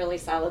performing really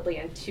solidly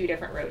in 2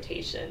 different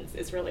rotations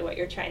is really what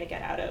you're trying to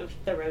get out of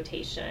the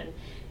rotation,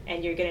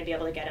 and you're going to be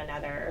able to get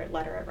another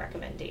letter of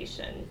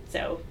recommendation.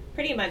 So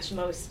pretty much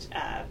most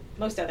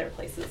other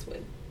places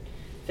would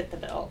fit the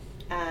bill.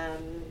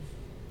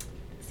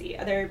 See,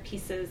 other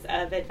pieces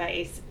of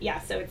advice. Yeah,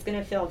 so it's going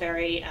to feel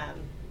very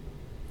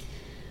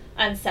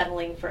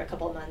unsettling for a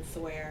couple months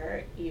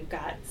where you've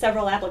got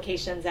several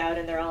applications out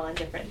and they're all on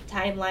different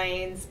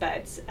timelines,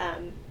 but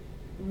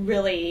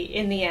really,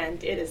 in the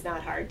end, it is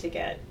not hard to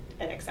get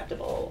an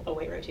acceptable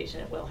away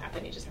rotation. It will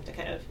happen. You just have to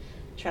kind of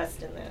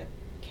trust in the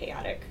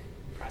chaotic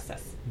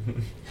process.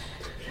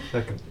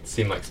 That could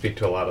speak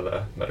to a lot of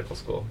the medical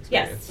school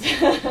experience.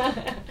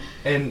 Yes.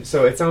 And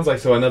so it sounds like,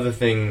 so another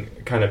thing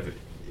kind of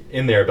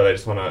in there, but I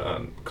just want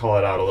to call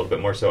it out a little bit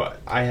more. So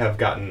I have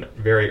gotten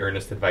very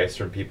earnest advice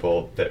from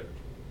people that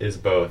is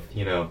both,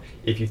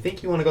 if you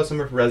think you want to go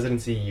somewhere for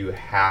residency, you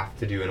have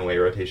to do an away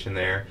rotation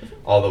there,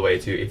 all the way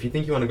to, if you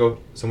think you want to go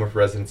somewhere for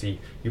residency,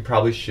 you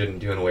probably shouldn't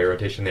do an away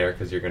rotation there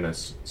because you're going to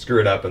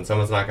screw it up and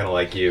someone's not going to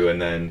like you and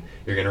then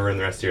you're going to ruin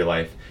the rest of your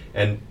life.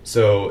 And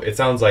so it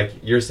sounds like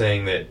you're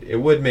saying that it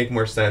would make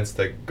more sense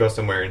to go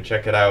somewhere and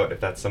check it out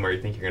if that's somewhere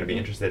you think you're going to be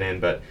interested in,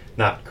 but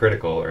not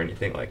critical or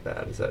anything like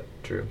that. Is that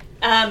true?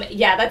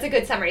 Yeah, that's a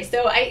good summary.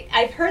 So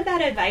I've heard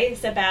that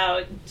advice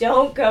about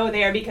don't go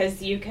there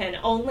because you can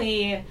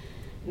only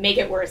make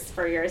it worse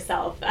for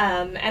yourself.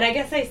 And I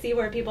guess I see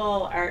where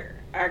people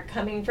are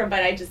coming from,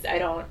 but I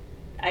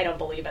don't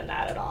believe in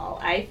that at all.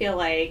 I feel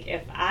like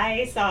if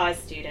I saw a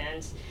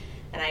student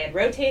and I had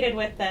rotated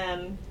with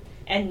them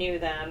and knew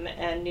them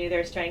and knew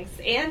their strengths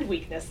and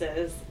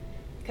weaknesses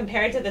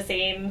compared to the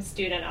same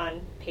student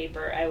on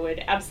paper, I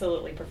would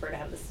absolutely prefer to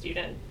have the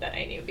student that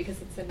I knew because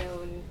it's a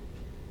known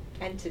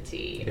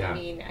entity. Yeah. I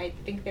mean, I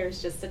think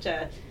there's just such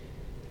a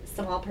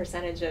small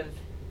percentage of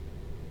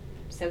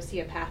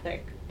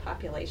sociopathic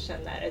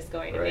population that is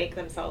going to make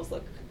themselves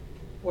look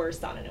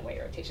worse on an away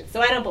rotation.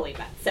 So I don't believe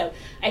that. So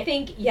I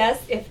think,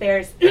 yes, if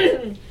there's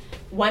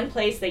one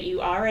place that you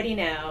already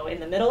know in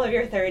the middle of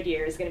your 3rd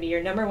year is going to be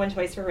your number 1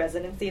 choice for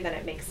residency, then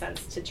it makes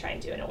sense to try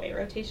and do an away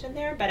rotation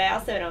there. But I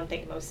also don't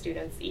think most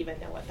students even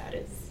know what that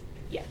is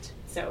yet.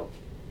 So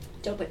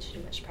don't put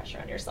too much pressure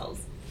on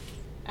yourselves.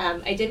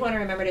 I did want to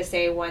remember to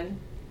say one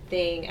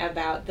thing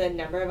about the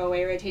number of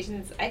away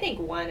rotations. I think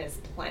 1 is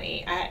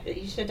plenty.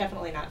 You should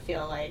definitely not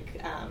feel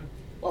like,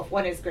 well, if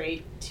 1 is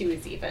great, 2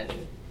 is even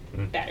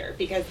better,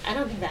 because I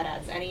don't think that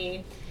adds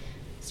any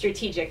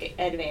strategic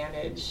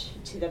advantage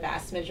to the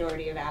vast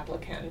majority of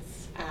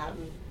applicants.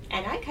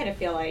 And I kind of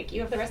feel like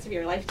you have the rest of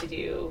your life to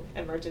do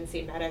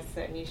emergency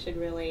medicine. You should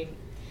really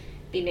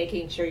be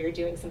making sure you're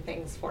doing some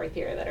things 4th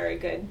year that are a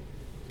good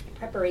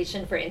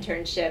preparation for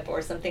internship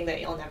or something that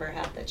you'll never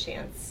have the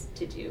chance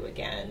to do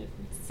again.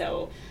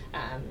 So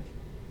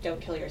don't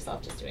kill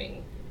yourself just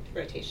doing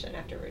rotation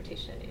after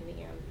rotation in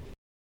the end.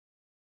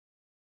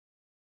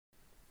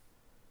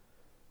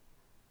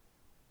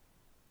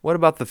 What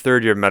about the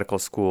 3rd year of medical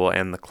school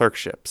and the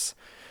clerkships?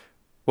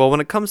 Well, when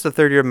it comes to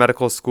 3rd year of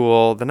medical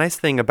school, the nice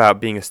thing about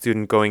being a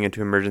student going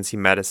into emergency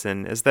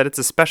medicine is that it's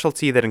a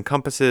specialty that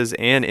encompasses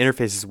and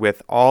interfaces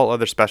with all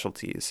other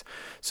specialties.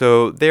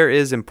 So there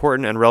is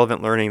important and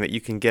relevant learning that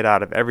you can get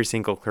out of every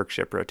single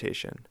clerkship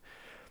rotation.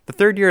 The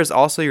 3rd year is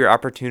also your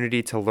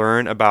opportunity to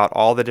learn about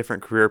all the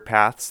different career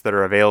paths that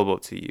are available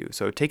to you,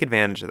 so take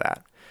advantage of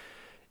that.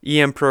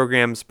 EM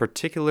programs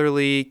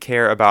particularly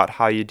care about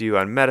how you do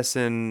on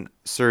medicine,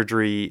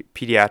 surgery,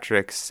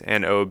 pediatrics,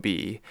 and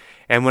OB.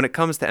 And when it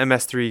comes to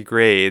MS3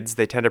 grades,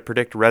 they tend to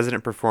predict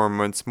resident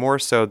performance more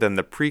so than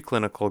the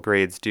preclinical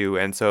grades do,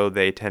 and so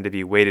they tend to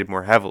be weighted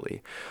more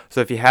heavily. So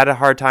if you had a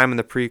hard time in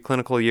the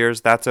preclinical years,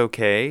 that's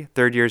okay.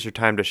 Third year's your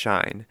time to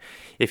shine.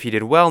 If you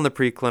did well in the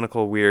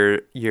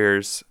preclinical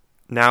years,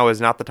 now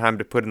is not the time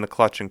to put in the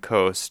clutch and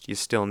coast. You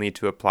still need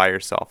to apply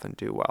yourself and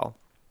do well.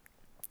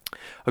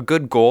 A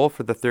good goal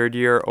for the third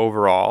year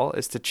overall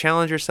is to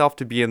challenge yourself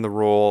to be in the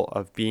role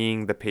of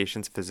being the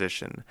patient's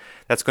physician.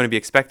 That's going to be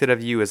expected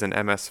of you as an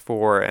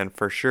MS4 and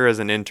for sure as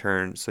an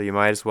intern, so you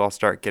might as well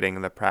start getting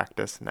in the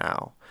practice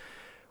now.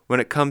 When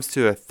it comes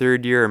to a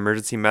third year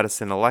emergency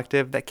medicine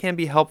elective, that can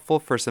be helpful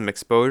for some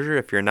exposure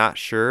if you're not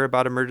sure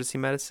about emergency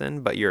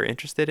medicine, but you're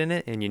interested in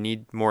it and you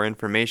need more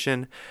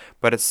information,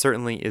 but it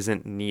certainly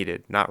isn't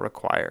needed, not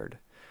required.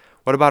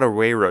 What about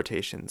away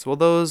rotations? Well,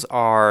 those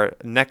are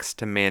next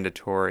to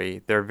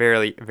mandatory. They're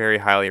very, very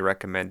highly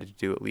recommended to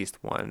do at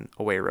least one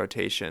away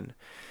rotation.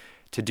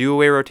 To do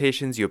away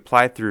rotations, you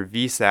apply through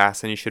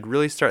VSAS, and you should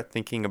really start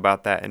thinking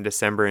about that in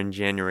December and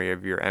January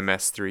of your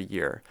MS3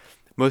 year.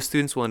 Most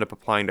students will end up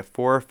applying to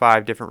 4 or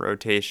 5 different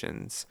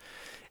rotations.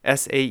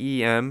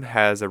 SAEM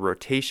has a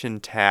rotation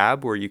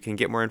tab where you can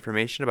get more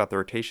information about the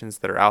rotations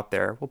that are out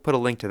there. We'll put a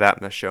link to that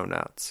in the show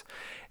notes.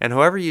 And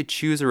however you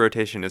choose a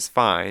rotation is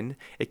fine.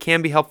 It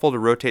can be helpful to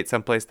rotate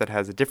someplace that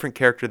has a different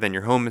character than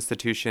your home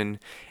institution,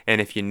 and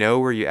if you know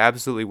where you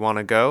absolutely want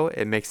to go,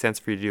 it makes sense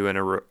for you to do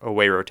an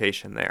away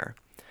rotation there.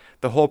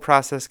 The whole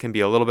process can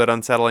be a little bit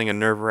unsettling and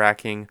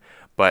nerve-wracking,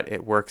 but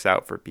it works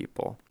out for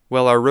people.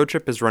 Well, our road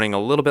trip is running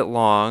a little bit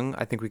long.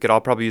 I think we could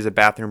all probably use a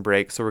bathroom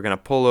break, so we're going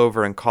to pull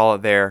over and call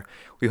it there.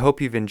 We hope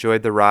you've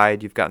enjoyed the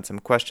ride. You've gotten some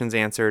questions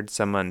answered,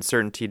 some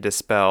uncertainty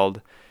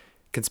dispelled.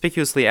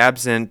 Conspicuously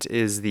absent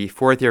is the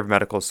 4th year of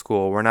medical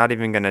school. We're not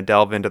even going to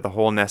delve into the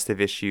whole nest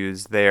of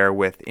issues there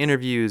with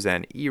interviews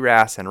and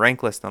ERAS and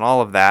rank list and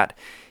all of that.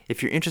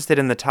 If you're interested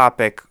in the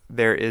topic,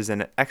 there is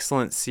an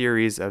excellent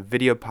series of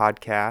video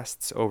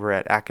podcasts over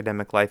at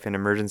Academic Life in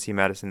Emergency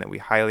Medicine that we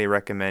highly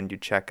recommend you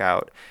check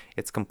out.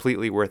 It's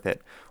completely worth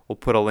it. We'll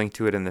put a link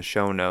to it in the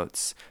show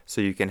notes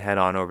so you can head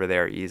on over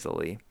there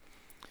easily.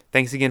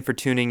 Thanks again for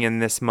tuning in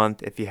this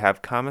month. If you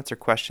have comments or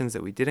questions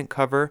that we didn't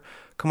cover,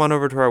 come on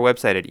over to our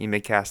website at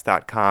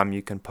emidcast.com.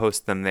 You can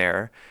post them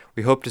there.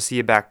 We hope to see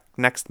you back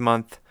next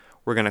month.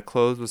 We're going to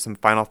close with some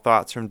final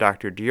thoughts from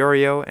Dr.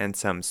 Diorio and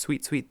some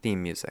sweet, sweet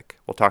theme music.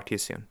 We'll talk to you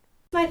soon.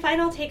 My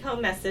final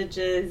take-home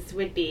messages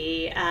would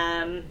be,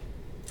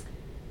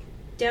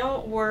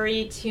 don't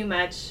worry too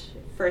much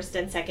first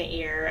and second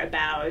year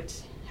about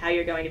how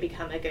you're going to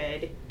become a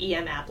good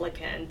EM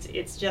applicant.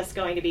 It's just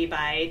going to be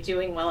by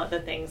doing well at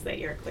the things that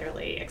you're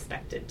clearly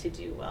expected to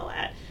do well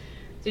at.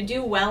 So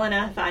do well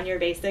enough on your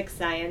basic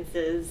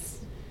sciences,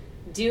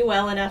 do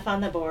well enough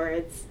on the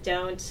boards,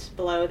 don't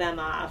blow them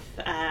off,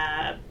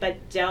 but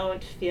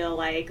don't feel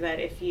like that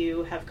if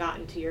you have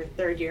gotten to your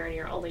third year and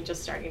you're only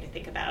just starting to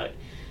think about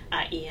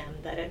EM,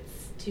 that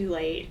it's too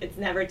late. It's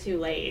never too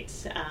late.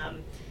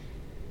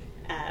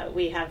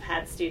 We have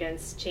had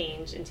students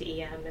change into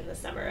EM in the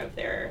summer of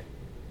their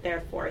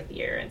 4th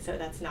year, and so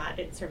that's not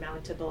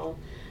insurmountable.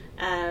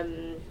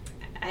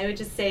 I would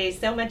just say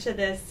so much of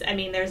this, I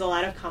mean, there's a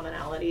lot of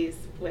commonalities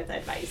with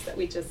advice that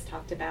we just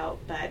talked about,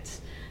 but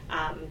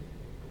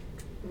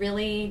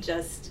really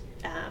just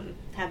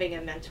having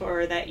a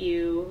mentor that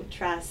you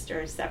trust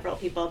or several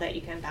people that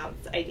you can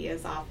bounce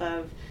ideas off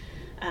of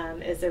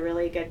is a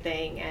really good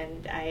thing,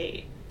 and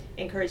I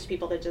encourage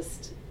people to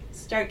just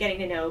start getting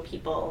to know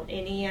people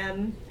in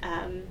EM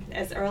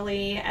as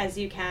early as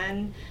you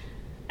can.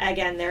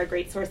 Again, they're a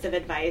great source of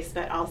advice,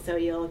 but also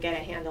you'll get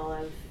a handle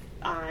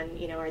on,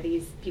 are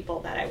these people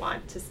that I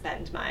want to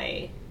spend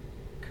my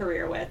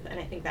career with? And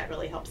I think that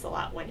really helps a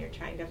lot when you're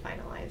trying to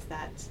finalize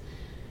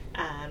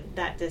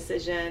that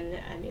decision.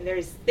 I mean,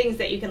 there's things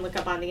that you can look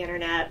up on the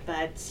internet,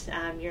 but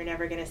you're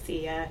never going to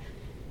see a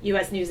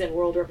U.S. News and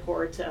World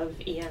Report of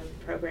EM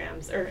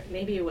programs, or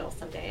maybe you will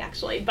someday,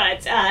 actually,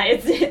 but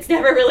it's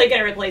never really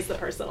going to replace the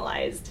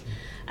personalized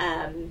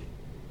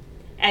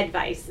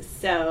advice.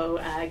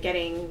 So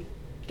getting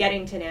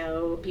to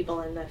know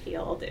people in the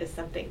field is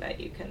something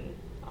that you can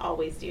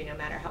always do no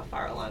matter how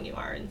far along you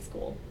are in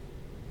school.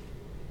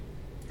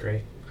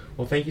 Great.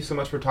 Well, thank you so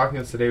much for talking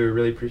to us today. We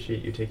really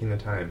appreciate you taking the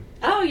time.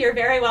 Oh, you're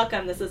very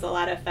welcome. This is a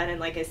lot of fun, and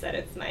like I said,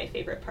 it's my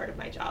favorite part of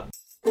my job.